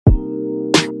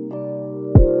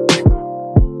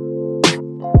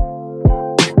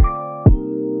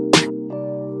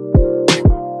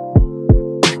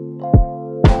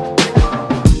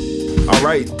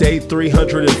Day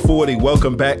 340.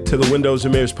 Welcome back to the Windows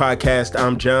and Mirrors podcast.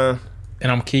 I'm John.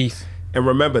 And I'm Keith. And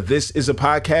remember, this is a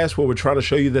podcast where we're trying to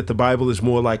show you that the Bible is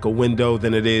more like a window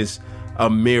than it is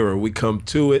a mirror. We come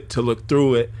to it to look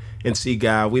through it and see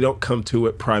God. We don't come to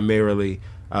it primarily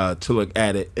to look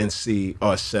at it and see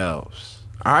ourselves.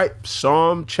 All right,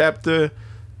 Psalm chapter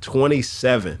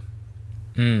 27.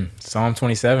 Psalm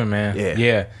 27, man.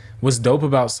 Yeah. What's dope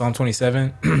about Psalm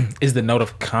 27 is the note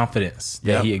of confidence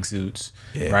that he exudes,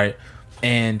 right?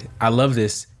 And I love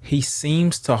this. He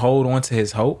seems to hold on to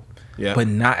his hope, but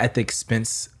not at the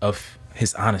expense of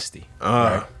his honesty.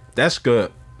 Right? That's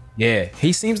good. Yeah,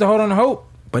 he seems to hold on to hope,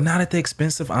 but not at the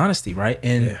expense of honesty, right?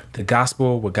 And the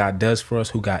gospel, what God does for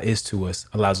us, who God is to us,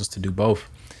 allows us to do both.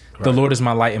 Right. The Lord is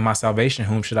my light and my salvation.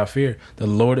 Whom should I fear? The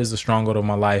Lord is the stronghold of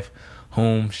my life.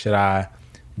 Whom should I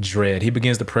dread? He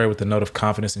begins the prayer with a note of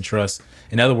confidence and trust.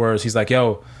 In other words, he's like,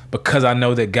 yo, because I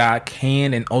know that God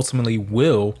can and ultimately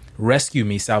will rescue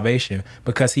me, salvation,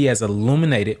 because he has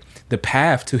illuminated the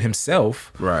path to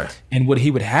himself and what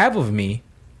he would have of me,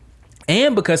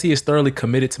 and because he is thoroughly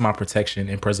committed to my protection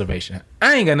and preservation.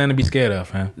 I ain't got nothing to be scared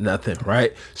of, man. Nothing,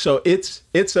 right? So it's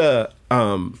a,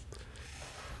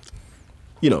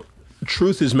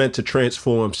 truth is meant to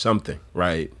transform something,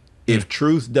 right? If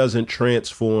truth doesn't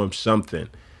transform something,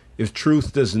 if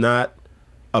truth does not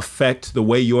affect the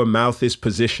way your mouth is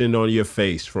positioned on your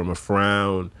face from a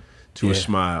frown to a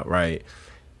smile, right?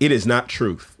 It is not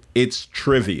truth. It's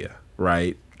trivia,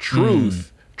 right?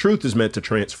 Truth is meant to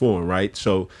transform, right?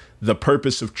 So the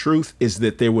purpose of truth is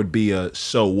that there would be a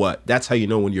so what. That's how you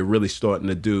know when you're really starting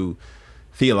to do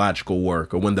theological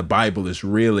work, or when the Bible is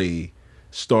really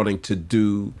starting to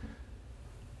do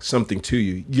something to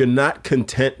you. You're not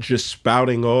content just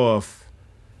spouting off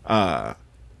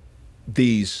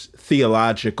these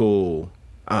theological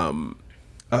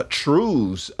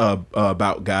truths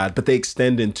about God, but they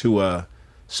extend into a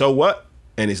so what?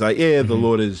 And he's like, the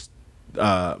Lord is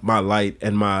my light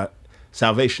and my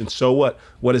salvation. So what?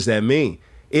 What does that mean?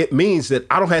 It means that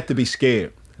I don't have to be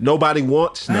scared. Nobody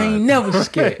wants none. I ain't never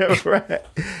scared. Right.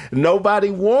 Nobody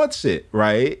wants it,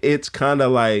 right? It's kind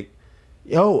of like,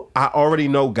 yo, I already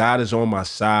know God is on my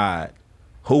side.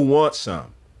 Who wants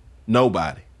some?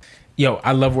 Nobody. Yo,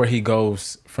 I love where he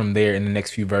goes from there in the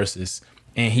next few verses.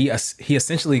 And he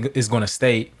essentially is going to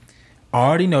state, I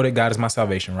already know that God is my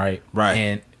salvation, right?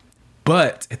 Right.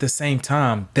 But at the same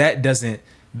time, that doesn't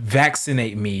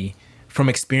vaccinate me from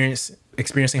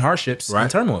experiencing hardships and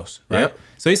turmoils, right? Yep.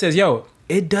 So he says, yo,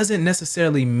 it doesn't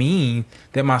necessarily mean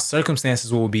that my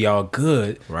circumstances will be all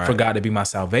good for God to be my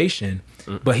salvation.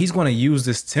 But he's going to use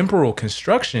this temporal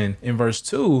construction in verse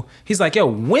 2. He's like, yo,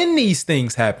 when these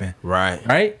things happen,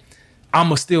 right? I'm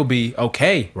going to still be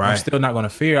okay. I'm still not going to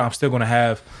fear. I'm still going to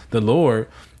have the Lord.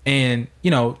 And,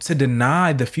 to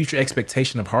deny the future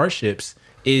expectation of hardships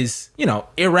is,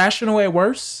 irrational at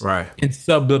worst, and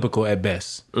sub-biblical at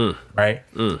best, right?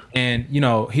 And,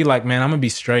 he like, man, I'm going to be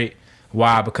straight.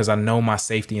 Why? Because I know my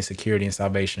safety and security and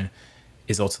salvation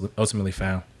is ultimately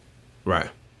found. Right.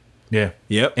 Yeah.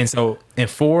 Yep. And so in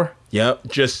 4. Yep.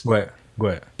 Just go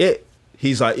ahead.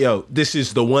 He's like, yo, this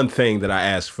is the one thing that I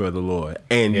ask for the Lord.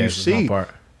 And you see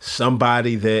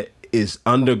somebody that is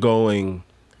undergoing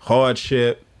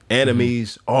hardship,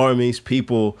 enemies, armies,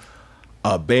 people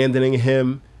abandoning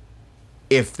him.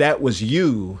 If that was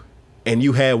you and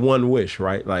you had one wish,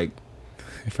 right? Like,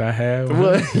 if I had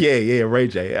one. Ray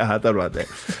J. I thought about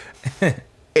that.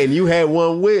 And you had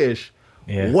one wish,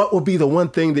 what would be the one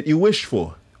thing that you wished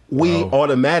for? We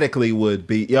automatically would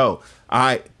be, yo, all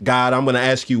right, God, I'm going to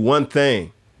ask you one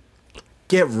thing.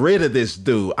 Get rid of this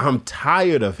dude. I'm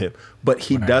tired of him. But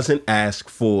he doesn't ask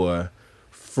for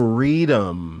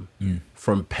freedom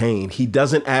from pain. He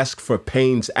doesn't ask for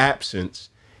pain's absence.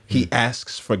 He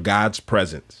asks for God's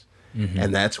presence.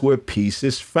 And that's where peace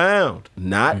is found.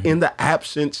 Not in the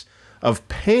absence of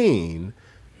pain,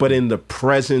 but in the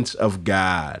presence of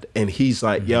God. And he's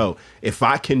like, yo, if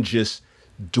I can just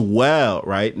dwell,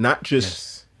 right? Not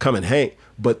just come and hang,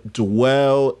 but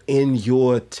dwell in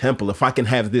your temple. If I can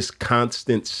have this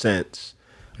constant sense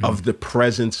of the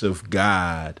presence of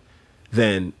God,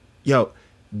 then, yo,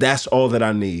 that's all that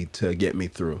I need to get me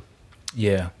through.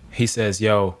 Yeah. He says,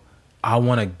 yo, I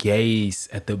want to gaze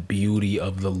at the beauty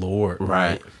of the Lord.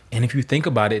 Right. And if you think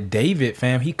about it, David,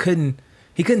 fam, he couldn't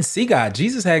see God.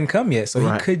 Jesus hadn't come yet, so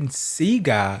he couldn't see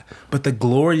God. But the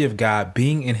glory of God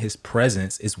being in his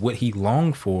presence is what he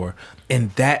longed for.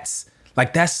 And that's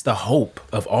the hope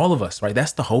of all of us, right?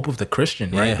 That's the hope of the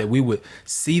Christian, right? That we would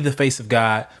see the face of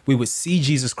God. We would see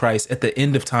Jesus Christ at the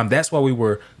end of time. That's why we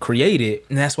were created,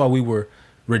 and that's why we were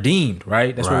redeemed,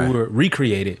 right? That's where we were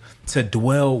recreated to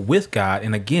dwell with God.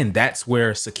 And again, that's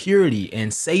where security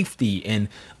and safety and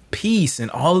peace and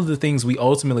all of the things we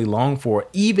ultimately long for,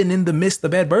 even in the midst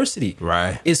of adversity,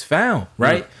 is found,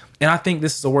 right? And I think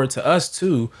this is a word to us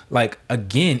too. Like,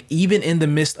 again, even in the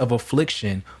midst of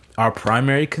affliction, our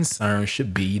primary concern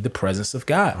should be the presence of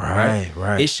God, right?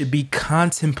 It should be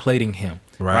contemplating him,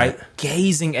 right?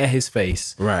 Gazing at his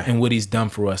face and what he's done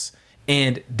for us.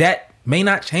 And that may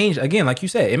not change. Again, like you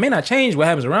said, it may not change what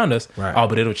happens around us,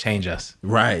 but it'll change us.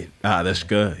 That's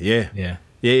good. Yeah.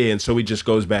 And so he just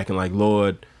goes back and like,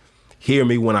 Lord, hear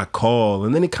me when I call.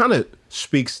 And then he kind of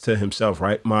speaks to himself,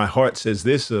 right? My heart says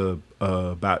this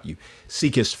about you.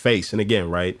 Seek his face. And again,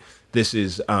 right, this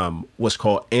is what's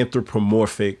called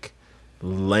anthropomorphic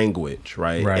language,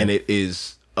 right? And it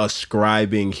is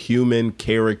ascribing human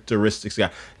characteristics.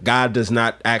 God does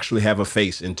not actually have a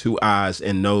face and two eyes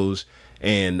and nose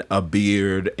and a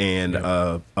beard and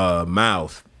a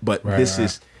mouth. But this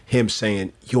is him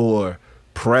saying, your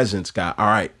presence, God. All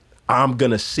right, I'm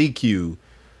going to seek you.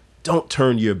 Don't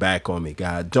turn your back on me,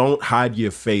 God. Don't hide your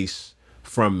face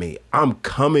from me. I'm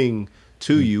coming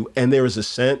to you. And there is a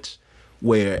sense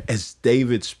where, as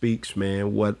David speaks,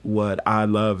 man, what I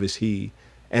love is he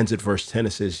ends at verse 10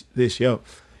 and says this,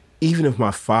 even if my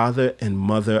father and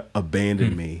mother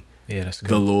abandon me,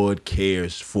 the Lord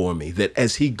cares for me. That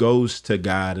as he goes to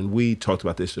God, and we talked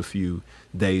about this a few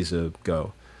days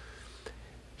ago,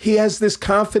 he has this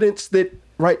confidence that,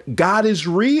 right, God is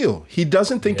real. He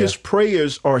doesn't think his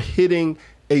prayers are hitting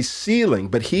a ceiling,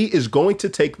 but he is going to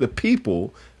take the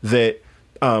people that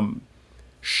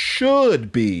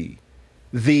should be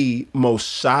the most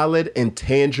solid and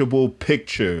tangible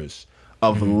pictures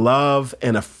of love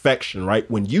and affection, right?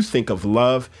 When you think of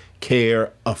love,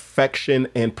 care, affection,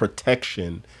 and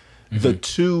protection, the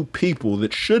two people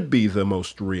that should be the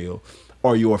most real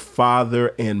are your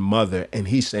father and mother. And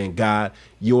he's saying, God,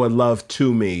 your love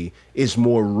to me is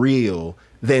more real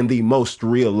than the most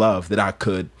real love that I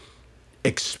could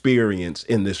experience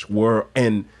in this world.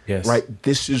 And right,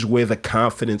 this is where the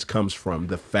confidence comes from,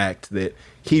 the fact that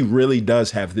he really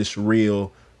does have this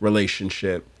real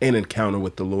relationship and encounter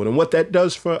with the Lord. And what that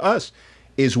does for us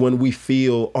is when we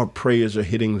feel our prayers are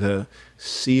hitting the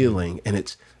ceiling and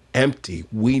it's empty,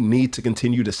 we need to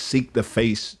continue to seek the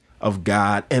face of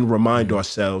God and remind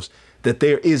ourselves that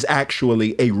there is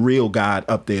actually a real God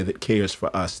up there that cares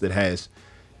for us, that has,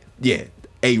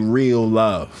 a real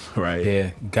love, right?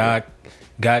 Yeah,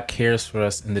 God cares for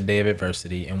us in the day of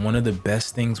adversity. And one of the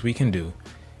best things we can do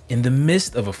in the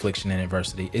midst of affliction and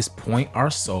adversity is point our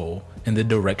soul in the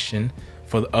direction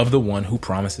of the one who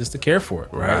promises to care for it,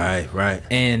 right?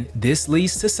 And this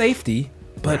leads to safety,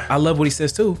 but I love what he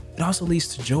says too. It also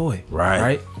leads to joy,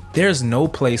 right? There's no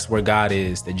place where God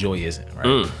is that joy isn't,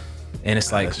 right? And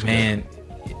it's like, man,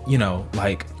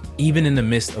 like even in the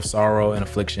midst of sorrow and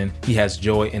affliction, he has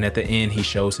joy. And at the end, he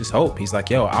shows his hope. He's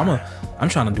like, I'm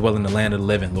trying to dwell in the land of the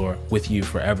living, Lord, with you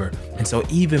forever. And so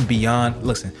even beyond,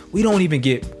 listen, we don't even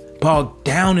get bogged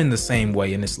down in the same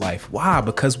way in this life. Why?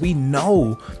 Because we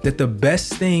know that the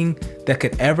best thing that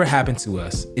could ever happen to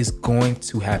us is going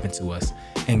to happen to us.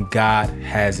 And God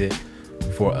has it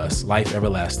for us. Life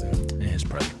everlasting in his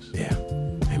presence. Yeah.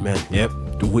 Amen. Yep.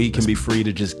 We can be free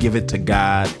to just give it to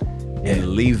God and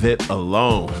leave it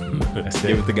alone.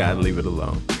 Give it to God and leave it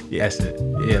alone. Yeah. That's it.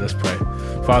 Yeah, let's pray.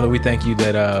 Father, we thank you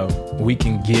that we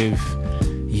can give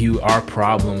you our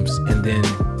problems and then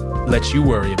let you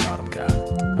worry about them, God.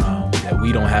 That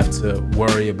we don't have to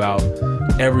worry about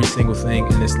every single thing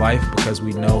in this life because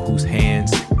we know whose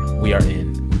hands we are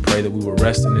in. We pray that we will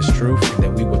rest in this truth and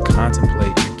that we will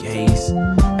contemplate and gaze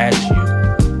at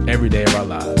you every day of our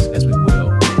lives.